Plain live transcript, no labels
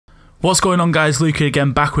What's going on, guys? Luke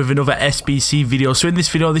again, back with another SBC video. So in this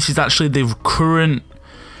video, this is actually the current,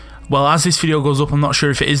 well, as this video goes up, I'm not sure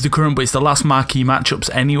if it is the current, but it's the last marquee matchups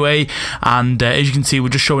anyway. And as you can see, we're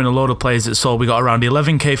just showing a load of players that sold. We got around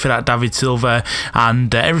 11k for that David Silva,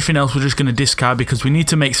 and everything else we're just going to discard because we need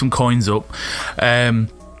to make some coins up.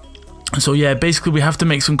 So yeah, basically we have to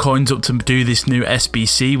make some coins up to do this new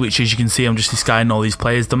SBC, which, as you can see, I'm just discarding all these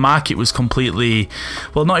players. The market was completely,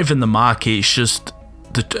 well, not even the market, it's just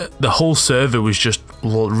the whole server was just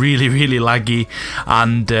really laggy,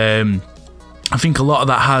 and I think a lot of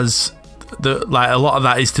that has a lot of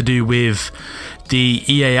that is to do with the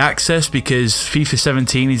EA access, because FIFA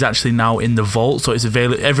 17 is actually now in the vault, so it's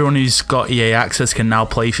available. Everyone who's got EA access can now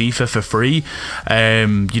play FIFA for free.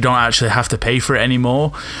 You don't actually have to pay for it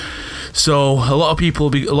anymore. So a lot of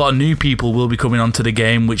new people will be coming onto the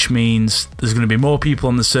game, which means there's going to be more people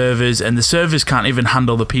on the servers, and the servers can't even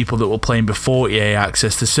handle the people that were playing before EA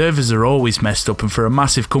access. The servers are always messed up, and for a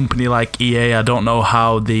massive company like EA, I don't know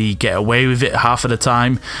how they get away with it half of the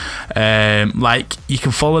time. Like, you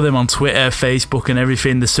can follow them on Twitter, Facebook and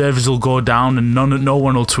everything. The servers will go down and no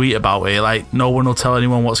one will tweet about it. Like, no one will tell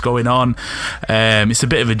anyone what's going on. It's a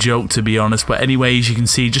bit of a joke, to be honest. But anyway, as you can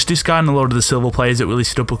see, just discarding a load of the silver players that we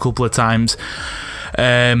listed up a couple of times.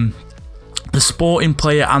 The Sporting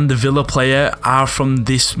player and the Villa player are from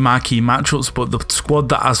this marquee matchups, but the squad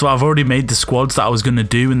that I've already made the squads that I was going to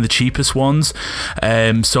do, and the cheapest ones,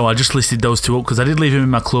 so I just listed those two up because I did leave them in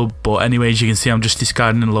my club. But anyway, as you can see, I'm just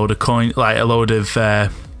discarding a load of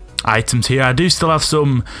items here. I do still have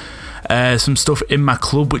some stuff in my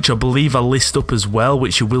club, which I believe I list up as well,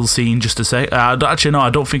 which you will see in just a sec. Actually, no, I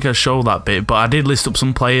don't think I show that bit, but I did list up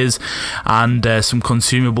some players and some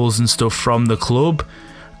consumables and stuff from the club.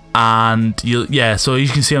 And yeah, so you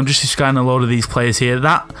can see I'm just discarding a load of these players here.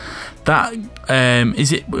 No,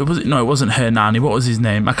 it wasn't Hernani. What was his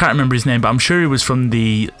name? I can't remember his name, but I'm sure he was from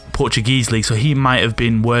the Portuguese league, so he might have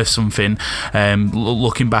been worth something,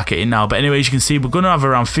 looking back at it now. But anyway, as you can see, we're going to have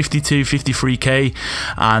around 53k,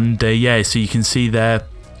 and yeah, so you can see there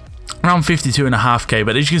around 52.5k.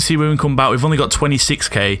 But as you can see, when we come back, we've only got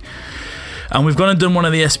 26k. And we've gone and done one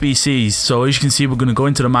of the SBCs, so as you can see, we're going to go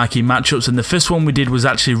into the marquee matchups, and the first one we did was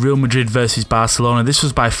actually Real Madrid versus Barcelona. This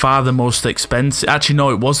was by far the most expensive. Actually, no,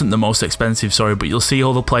 it wasn't the most expensive, sorry, but you'll see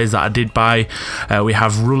all the players that I did buy. We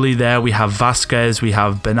have Rulli there, we have Vasquez, we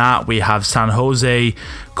have Bernat, we have San Jose,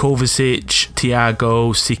 Kovacic,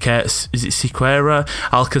 Thiago, Siqueira,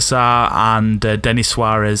 Alcázar, and Denis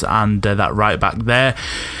Suarez, and that right back there.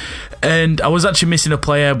 And I was actually missing a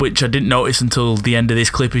player, which I didn't notice until the end of this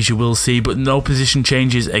clip, as you will see, but no position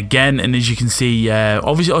changes again. And as you can see,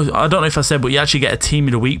 obviously, I don't know if I said, but you actually get a Team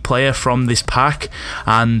of the Week player from this pack.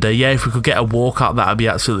 And yeah, if we could get a walkout, that would be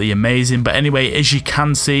absolutely amazing. But anyway, as you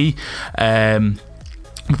can see,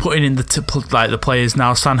 we're putting in the players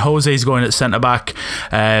now. San Jose is going at centre back,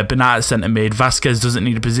 Bernat at centre mid. Vasquez doesn't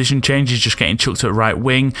need a position change; he's just getting chucked at right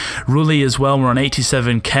wing. Rulli as well. We're on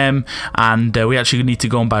 87 chem, and we actually need to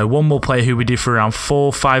go and buy one more player who we did for around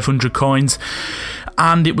 500 coins.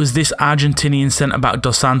 And it was this Argentinian centre-back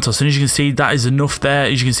Dos Santos, and as you can see, that is enough there.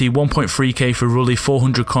 As you can see, 1.3k for Rulli,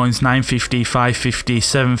 400 coins, 950, 550,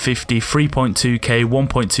 750, 3.2k,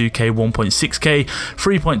 1.2k, 1.6k,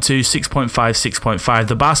 3.2, 6.5, 6.5.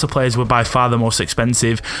 The Barca players were by far the most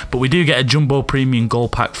expensive, but we do get a jumbo premium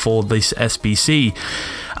gold pack for this SBC.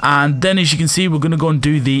 And then, as you can see, we're going to go and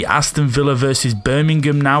do the Aston Villa versus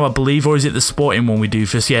Birmingham now, I believe, or is it the Sporting one we do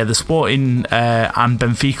first? Yeah, the Sporting and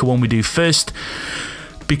Benfica one we do first,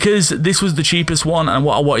 because this was the cheapest one, and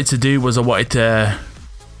what I wanted to do was I wanted to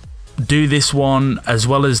do this one as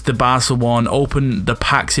well as the Barca one, open the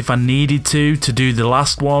packs if I needed to do the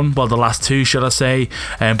last one, well, the last two, should I say.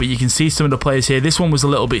 But you can see some of the players here. This one was a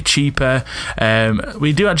little bit cheaper.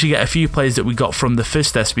 We do actually get a few players that we got from the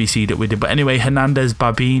first SBC that we did, but anyway, Hernandez,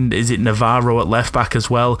 Babin, is it Navarro at left back as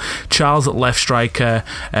well, Charles at left striker,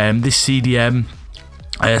 this CDM,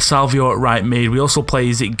 Salvio at right mid. We also play,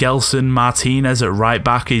 is it Gelson Martinez at right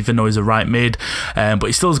back, even though he's a right mid, but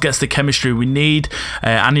he still gets the chemistry we need,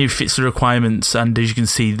 and he fits the requirements. And as you can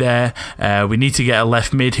see there, we need to get a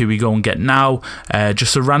left mid who we go and get now,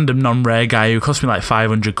 just a random non-rare guy who cost me like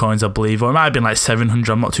 500 coins, I believe, or it might have been like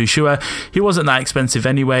 700, I'm not too sure. He wasn't that expensive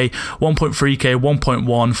anyway. 1.3k,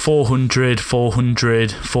 1.1, 400,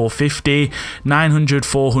 400, 450, 900,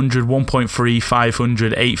 400, 1.3,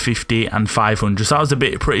 500, 850 and 500. So that was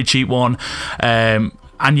a pretty cheap one, and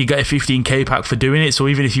you get a 15k pack for doing it. So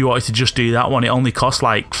even if you wanted to just do that one, it only costs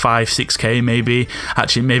like 5-6k, maybe,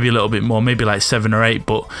 actually maybe a little bit more, maybe like 7 or 8.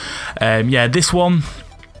 But yeah, this one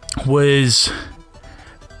was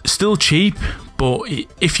still cheap, but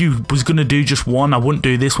if you was going to do just one, I wouldn't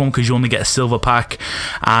do this one because you only get a silver pack.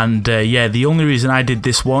 And yeah, the only reason I did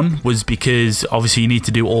this one was because obviously you need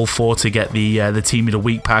to do all 4 to get the Team of the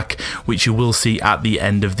Week pack, which you will see at the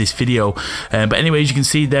end of this video. But anyways, you can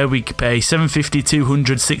see there we could pay 750,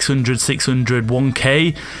 200, 600, 600,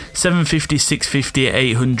 1k, 750, 650,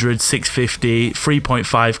 800, 650,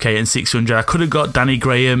 3.5k and 600. I could have got Danny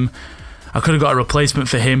Graham. I could have got a replacement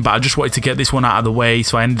for him, but I just wanted to get this one out of the way,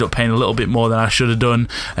 so I ended up paying a little bit more than I should have done.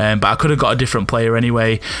 But I could have got a different player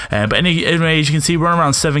anyway. But anyway, as you can see, we're on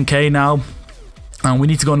around 7k now, and we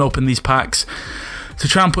need to go and open these packs to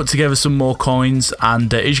try and put together some more coins.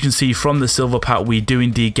 And as you can see from the silver pack, we do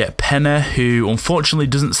indeed get Penner, who unfortunately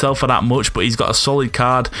doesn't sell for that much, but he's got a solid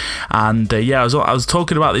card. And yeah, I was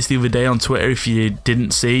talking about this the other day on Twitter, if you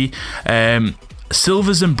didn't see.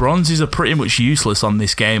 Silvers and bronzes are pretty much useless on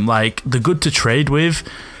this game. Like, they're good to trade with,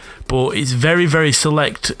 but it's very, very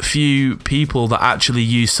select few people that actually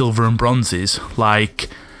use silver and bronzes. Like,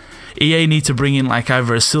 EA need to bring in like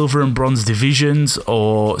either a silver and bronze divisions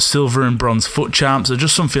or silver and bronze foot champs, or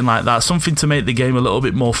just something like that, something to make the game a little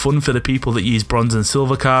bit more fun for the people that use bronze and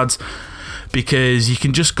silver cards. Because you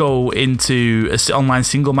can just go into an online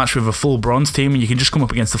single match with a full bronze team and you can just come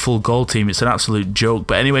up against a full gold team. It's an absolute joke.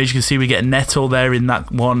 But anyways, you can see we get Neto there in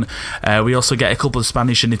that one. We also get a couple of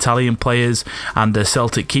Spanish and Italian players and a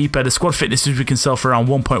Celtic keeper. The squad fitnesses we can sell for around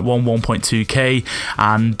 1.1, 1.2k.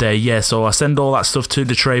 And yeah, so I send all that stuff to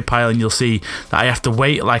the trade pile, and you'll see that I have to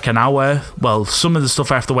wait like an hour. Well, some of the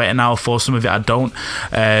stuff I have to wait an hour for, some of it I don't.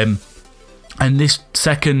 And this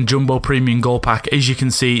second Jumbo Premium Gold Pack, as you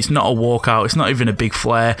can see, it's not a walkout, it's not even a big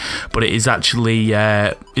flare, but it is actually,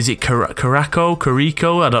 is it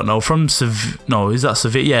Carico? I don't know, from no, is that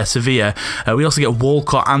Sevilla? Yeah, Sevilla. We also get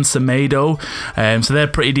Walcott and Semedo, so they're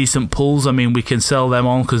pretty decent pulls. I mean, we can sell them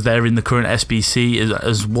on because they're in the current SBC,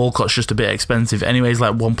 as Walcott's just a bit expensive anyways,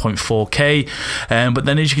 like 1.4k. But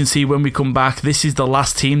then as you can see, when we come back, this is the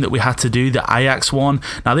last team that we had to do, the Ajax one.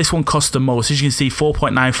 Now this one cost the most. As you can see,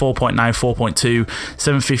 4.9, 4.9, 4.2,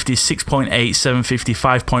 750, 6.8, 750,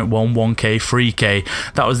 5.1, 1k,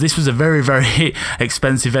 3k. This was a very, very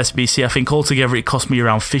expensive SBC. I think altogether it cost me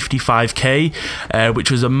around 55k,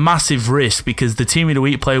 which was a massive risk because the Team of the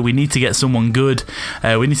Week player, we need to get someone good.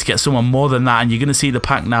 We need to get someone more than that, and you're going to see the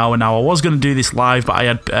pack now. And now I was going to do this live, but I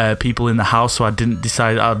had people in the house, so I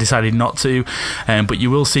decided not to. But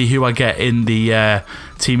you will see who I get in the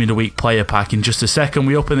Team of the Week player pack in just a second.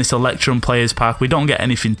 We open this Electrum players pack. We don't get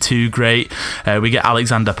anything too great. We get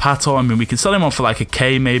Alexander Pato. I mean, we can sell him on for like a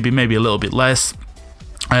K, maybe a little bit less.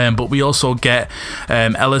 But we also get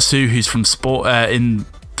Elisu, who's from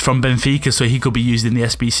from Benfica, so he could be used in the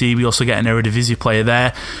SBC. We also get an Eredivisie player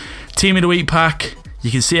there. Team of the Week pack.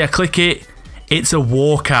 You can see I click it. It's a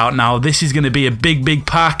walkout. Now this is going to be a big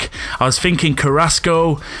pack. I was thinking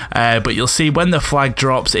Carrasco, but you'll see when the flag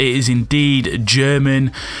drops, it is indeed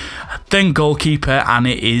German. Then goalkeeper, and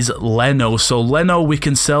it is Leno. So Leno we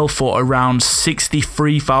can sell for around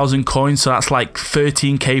 63,000 coins, so that's like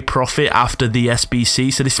 13k profit after the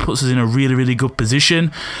SBC. So this puts us in a really good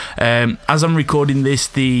position. As I'm recording this,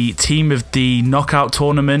 the team of the knockout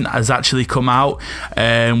tournament has actually come out,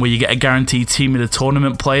 where you get a guaranteed team of the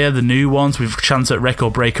tournament player, the new ones with chance at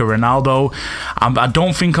record breaker Ronaldo. I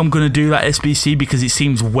don't think I'm going to do that SBC because it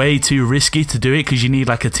seems way too risky to do it, because you need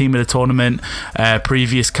like a team of the tournament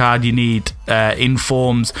previous card, you need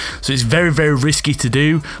informs, so it's very risky to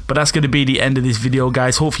do. But that's going to be the end of this video,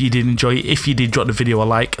 guys. Hopefully you did enjoy it. If you did, drop the video a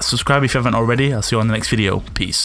like, subscribe if you haven't already. I'll see you on the next video. Peace.